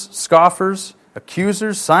 Unbelievers, scoffers,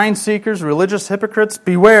 accusers, sign seekers, religious hypocrites,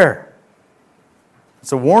 beware.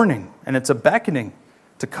 It's a warning and it's a beckoning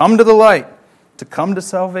to come to the light, to come to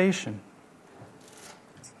salvation.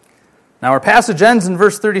 Now our passage ends in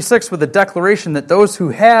verse 36 with a declaration that those who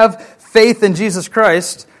have faith in Jesus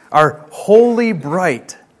Christ are wholly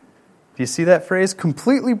bright. Do you see that phrase?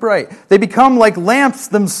 Completely bright. They become like lamps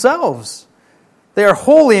themselves. They are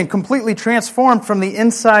wholly and completely transformed from the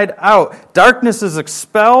inside out. Darkness is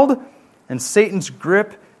expelled, and Satan's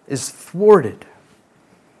grip is thwarted.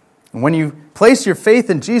 And when you place your faith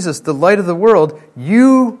in Jesus, the light of the world,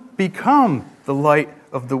 you become the light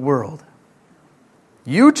of the world.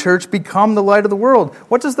 You, church, become the light of the world.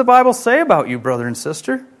 What does the Bible say about you, brother and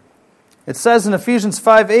sister? It says in Ephesians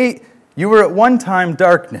 5:8, you were at one time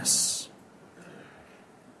darkness.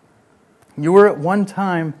 You were at one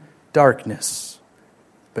time darkness.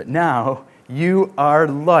 But now you are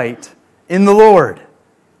light in the Lord.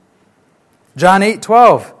 John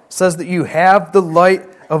 8:12 says that you have the light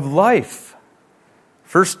of life.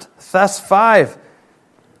 1 Thess 5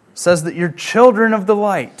 says that you're children of the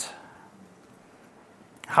light.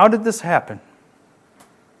 How did this happen?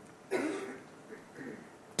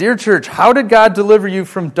 Dear church, how did God deliver you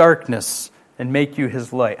from darkness and make you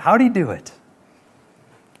his light? How did he do it?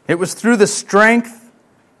 It was through the strength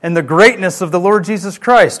and the greatness of the Lord Jesus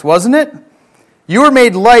Christ, wasn't it? You were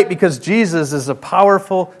made light because Jesus is a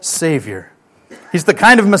powerful Savior. He's the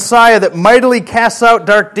kind of Messiah that mightily casts out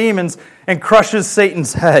dark demons and crushes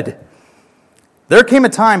Satan's head. There came a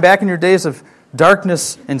time back in your days of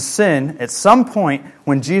darkness and sin, at some point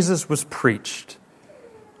when Jesus was preached.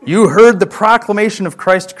 You heard the proclamation of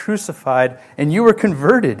Christ crucified, and you were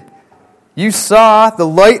converted. You saw the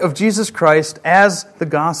light of Jesus Christ as the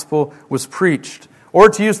gospel was preached. Or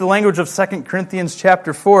to use the language of 2 Corinthians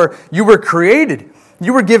chapter 4, you were created.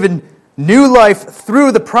 You were given new life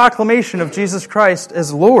through the proclamation of Jesus Christ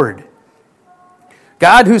as Lord.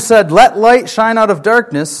 God, who said, let light shine out of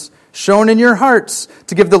darkness, shone in your hearts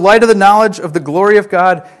to give the light of the knowledge of the glory of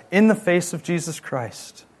God in the face of Jesus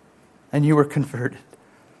Christ. And you were converted.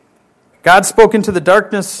 God spoke into the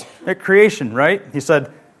darkness at creation, right? He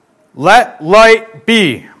said, let light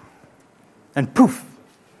be. And poof,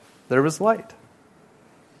 there was light.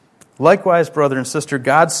 Likewise, brother and sister,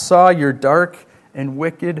 God saw your dark and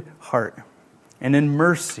wicked heart, and in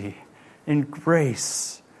mercy, in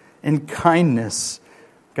grace, in kindness,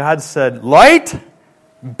 God said, light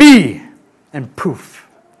be, and poof,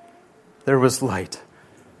 there was light.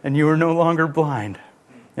 And you were no longer blind,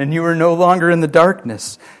 and you were no longer in the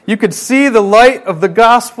darkness. You could see the light of the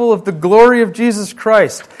gospel of the glory of Jesus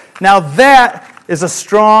Christ. Now that is a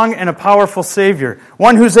strong and a powerful Savior,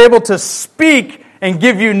 one who's able to speak and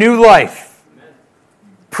give you new life. Amen.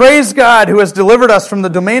 Praise God who has delivered us from the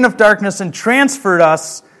domain of darkness and transferred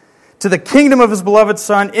us to the kingdom of his beloved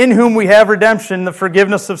Son, in whom we have redemption, the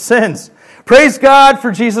forgiveness of sins. Praise God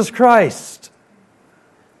for Jesus Christ.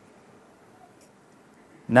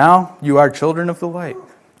 Now you are children of the light.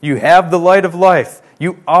 You have the light of life.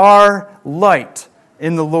 You are light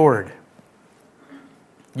in the Lord.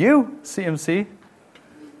 You, CMC,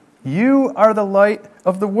 you are the light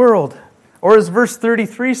of the world. Or as verse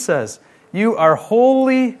 33 says, you are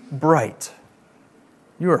wholly bright.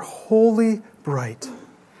 You are wholly bright.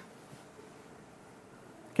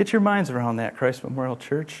 Get your minds around that, Christ Memorial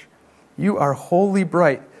Church. You are wholly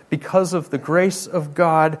bright because of the grace of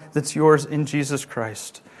God that's yours in Jesus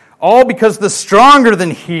Christ. All because the stronger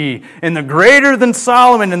than he, and the greater than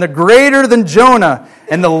Solomon, and the greater than Jonah,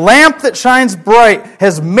 and the lamp that shines bright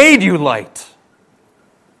has made you light.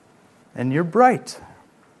 And you're bright.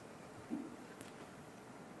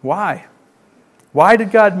 Why? Why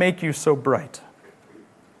did God make you so bright?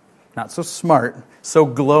 Not so smart, so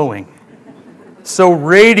glowing, so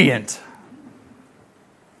radiant.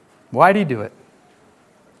 Why did he do it?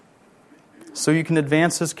 So you can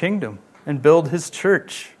advance his kingdom and build his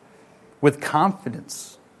church with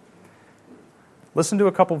confidence. Listen to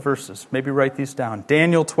a couple verses. Maybe write these down.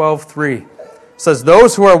 Daniel 12:3 says,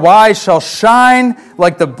 "Those who are wise shall shine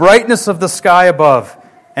like the brightness of the sky above,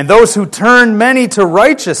 and those who turn many to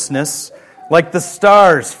righteousness like the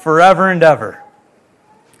stars forever and ever."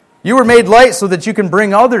 You were made light so that you can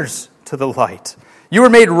bring others to the light. You were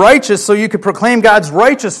made righteous so you could proclaim God's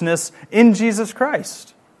righteousness in Jesus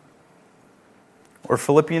Christ. Or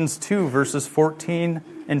Philippians 2, verses 14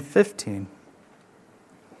 and 15.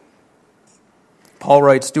 Paul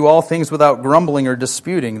writes, "Do all things without grumbling or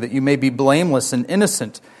disputing, that you may be blameless and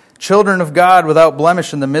innocent, children of God without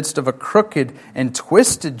blemish in the midst of a crooked and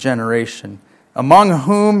twisted generation, among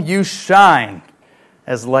whom you shine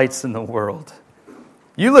as lights in the world."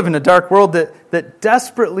 You live in a dark world that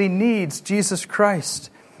desperately needs Jesus Christ.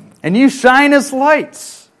 And you shine as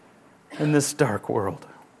lights in this dark world.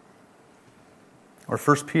 Or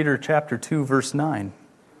 1 Peter chapter 2, verse 9.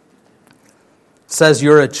 Says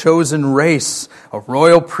you're a chosen race, a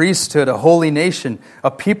royal priesthood, a holy nation,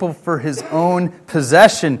 a people for his own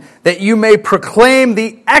possession, that you may proclaim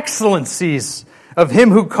the excellencies of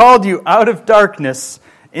him who called you out of darkness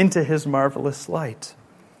into his marvelous light.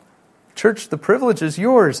 Church, the privilege is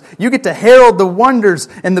yours. You get to herald the wonders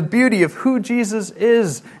and the beauty of who Jesus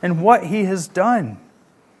is and what he has done.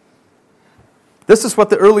 This is what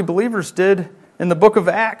the early believers did in the book of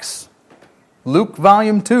Acts. Luke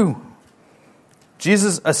volume 2.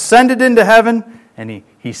 Jesus ascended into heaven, and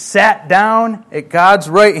he sat down at God's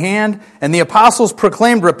right hand, and the apostles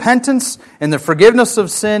proclaimed repentance and the forgiveness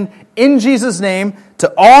of sin in Jesus' name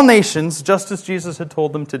to all nations, just as Jesus had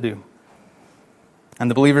told them to do. And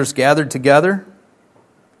the believers gathered together,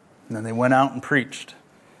 and then they went out and preached.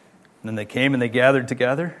 And then they came and they gathered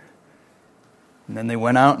together, and then they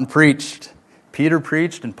went out and preached. Peter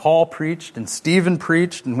preached, and Paul preached, and Stephen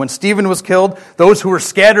preached. And when Stephen was killed, those who were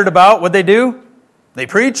scattered about, what'd they do? They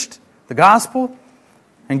preached the gospel,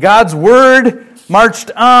 and God's word marched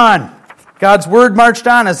on. God's word marched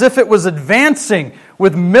on as if it was advancing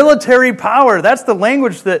with military power. That's the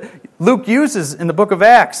language that Luke uses in the book of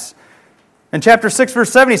Acts. In chapter 6,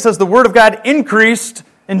 verse 7, he says the word of God increased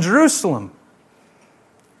in Jerusalem.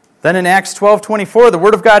 Then in Acts 12:24, the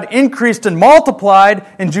word of God increased and multiplied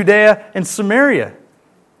in Judea and Samaria.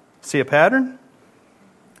 See a pattern?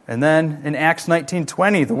 And then in Acts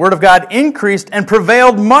 19:20, the word of God increased and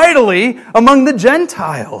prevailed mightily among the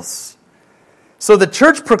Gentiles. So the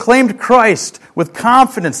church proclaimed Christ with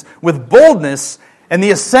confidence, with boldness, and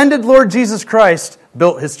the ascended Lord Jesus Christ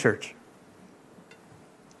built his church.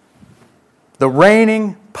 The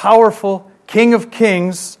reigning, powerful King of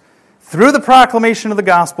Kings, through the proclamation of the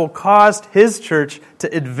gospel, caused his church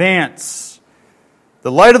to advance.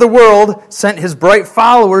 The light of the world sent his bright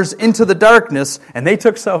followers into the darkness, and they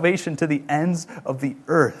took salvation to the ends of the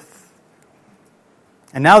earth.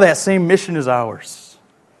 And now that same mission is ours.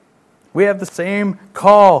 We have the same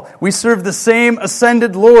call. We serve the same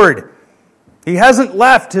ascended Lord. He hasn't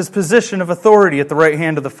left his position of authority at the right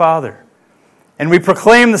hand of the Father. And we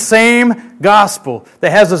proclaim the same gospel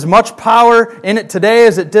that has as much power in it today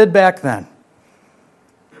as it did back then.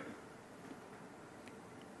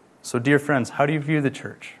 So, dear friends, how do you view the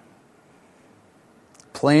church?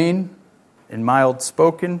 Plain and mild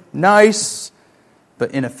spoken, nice,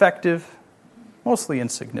 but ineffective, mostly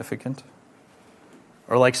insignificant.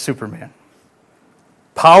 Or like Superman.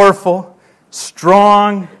 Powerful,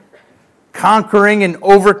 strong, conquering and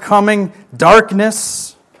overcoming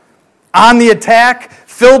darkness, on the attack,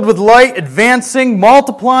 filled with light, advancing,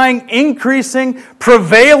 multiplying, increasing,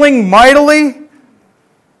 prevailing mightily.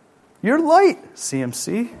 You're light,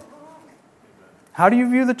 CMC. How do you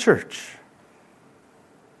view the church?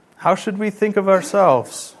 How should we think of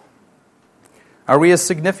ourselves? Are we as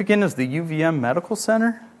significant as the UVM Medical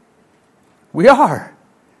Center? We are.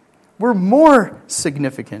 We're more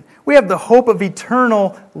significant. We have the hope of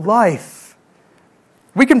eternal life.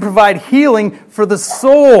 We can provide healing for the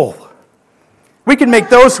soul. We can make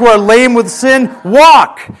those who are lame with sin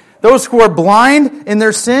walk. Those who are blind in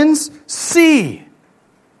their sins see.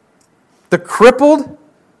 The crippled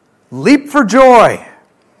leap for joy.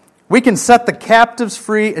 We can set the captives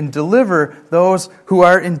free and deliver those who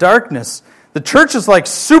are in darkness. The church is like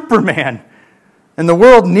Superman, and the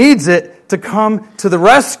world needs it to come to the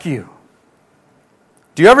rescue.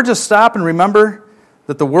 Do you ever just stop and remember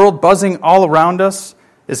that the world buzzing all around us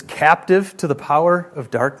is captive to the power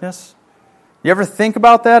of darkness? You ever think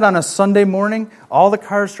about that on a Sunday morning? All the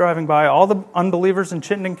cars driving by, all the unbelievers in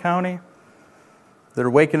Chittenden County that are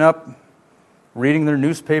waking up, reading their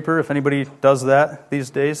newspaper, if anybody does that these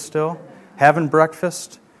days still, having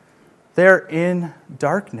breakfast. They're in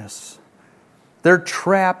darkness. They're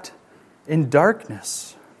trapped in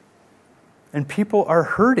darkness. And people are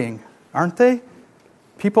hurting, aren't they?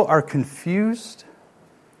 People are confused.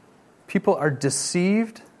 People are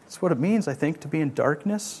deceived. That's what it means, I think, to be in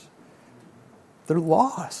darkness. They're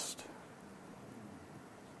lost.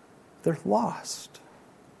 They're lost.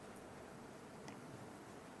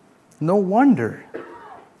 No wonder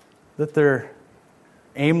that they're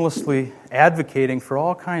aimlessly advocating for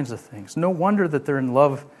all kinds of things. No wonder that they're in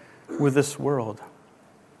love with this world.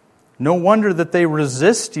 No wonder that they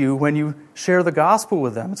resist you when you share the gospel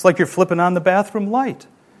with them. It's like you're flipping on the bathroom light.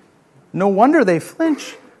 No wonder they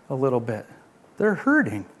flinch a little bit. They're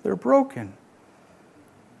hurting. They're broken.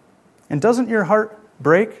 And doesn't your heart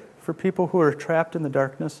break for people who are trapped in the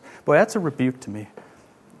darkness? Boy, that's a rebuke to me.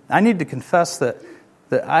 I need to confess that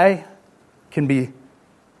I can be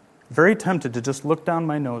very tempted to just look down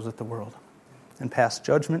my nose at the world and pass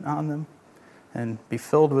judgment on them and be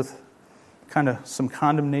filled with kind of some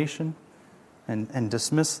condemnation and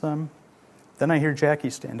dismiss them. Then I hear Jackie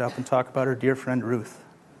stand up and talk about her dear friend Ruth.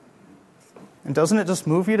 And doesn't it just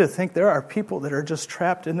move you to think there are people that are just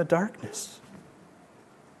trapped in the darkness?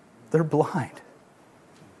 They're blind.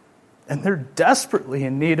 And they're desperately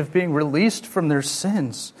in need of being released from their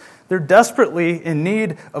sins. They're desperately in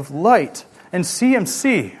need of light. And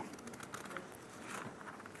CMC,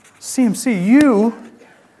 you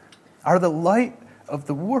are the light of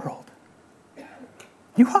the world.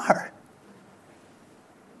 You are.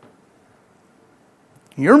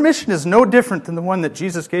 Your mission is no different than the one that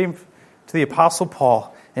Jesus gave to the Apostle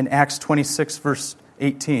Paul in Acts 26, verse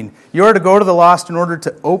 18. You are to go to the lost in order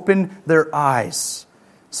to open their eyes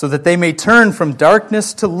so that they may turn from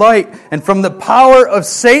darkness to light and from the power of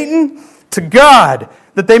Satan to God,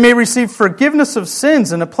 that they may receive forgiveness of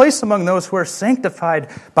sins and a place among those who are sanctified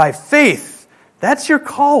by faith. That's your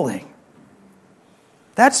calling.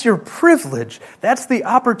 That's your privilege. That's the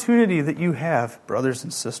opportunity that you have, brothers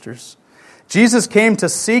and sisters. Jesus came to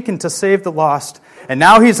seek and to save the lost, and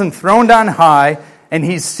now He's enthroned on high, and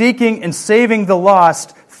He's seeking and saving the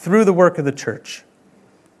lost through the work of the church.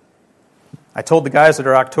 I told the guys at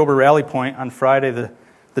our October rally point on Friday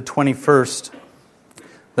the 21st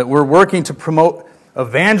that we're working to promote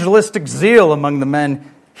evangelistic zeal among the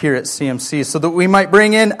men here at CMC so that we might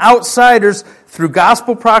bring in outsiders through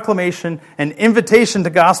gospel proclamation and invitation to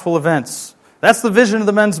gospel events. That's the vision of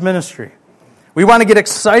the men's ministry. We want to get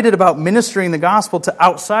excited about ministering the gospel to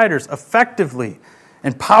outsiders effectively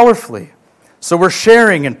and powerfully. So we're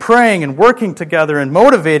sharing and praying and working together and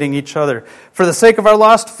motivating each other for the sake of our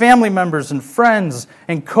lost family members and friends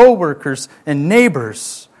and co-workers and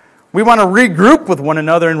neighbors. We want to regroup with one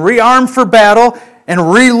another and rearm for battle and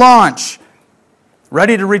relaunch,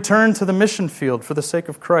 ready to return to the mission field for the sake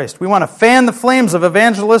of Christ. We want to fan the flames of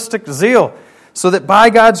evangelistic zeal so that by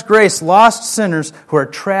God's grace, lost sinners who are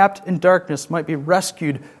trapped in darkness might be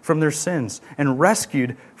rescued from their sins and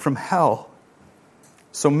rescued from hell.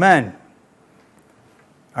 So men,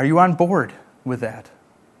 are you on board with that?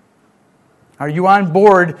 Are you on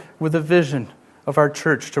board with the vision of our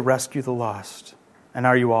church to rescue the lost? And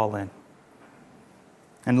are you all in?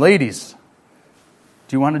 And ladies,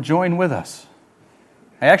 do you want to join with us?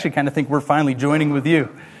 I actually kind of think we're finally joining with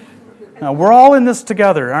you. Now, we're all in this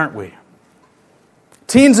together, aren't we?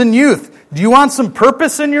 Teens and youth, do you want some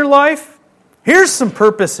purpose in your life? Here's some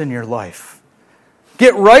purpose in your life.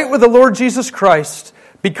 Get right with the Lord Jesus Christ,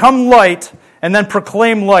 become light, and then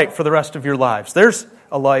proclaim light for the rest of your lives. There's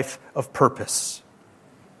a life of purpose.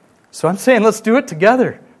 So I'm saying let's do it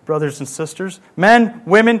together, brothers and sisters. Men,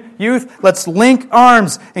 women, youth, let's link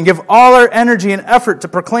arms and give all our energy and effort to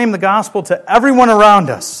proclaim the gospel to everyone around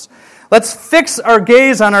us. Let's fix our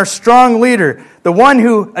gaze on our strong leader, the one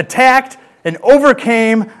who attacked and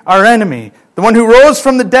overcame our enemy, the one who rose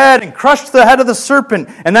from the dead and crushed the head of the serpent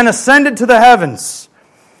and then ascended to the heavens.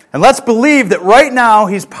 And let's believe that right now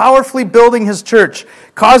He's powerfully building His church,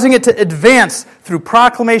 causing it to advance through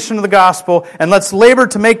proclamation of the gospel, and let's labor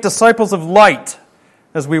to make disciples of light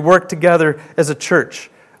as we work together as a church.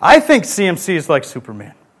 I think CMC is like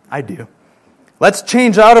Superman. I do. Let's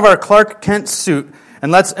change out of our Clark Kent suit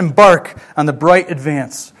and let's embark on the bright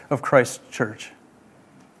advance of Christ's church.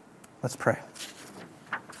 Let's pray.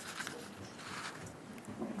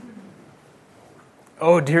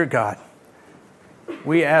 Oh, dear God,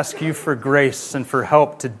 we ask you for grace and for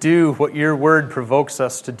help to do what your word provokes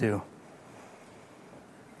us to do.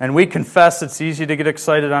 And we confess it's easy to get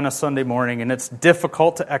excited on a Sunday morning, and it's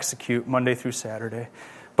difficult to execute Monday through Saturday.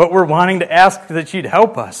 But we're wanting to ask that you'd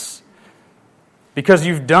help us, because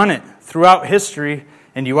you've done it throughout history,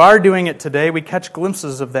 and you are doing it today. We catch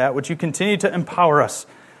glimpses of that. Would you continue to empower us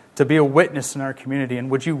to be a witness in our community, and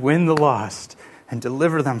would you win the lost and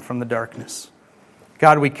deliver them from the darkness?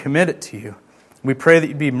 God, we commit it to you. We pray that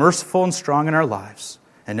you'd be merciful and strong in our lives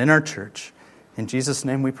and in our church. In Jesus'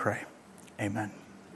 name we pray. Amen.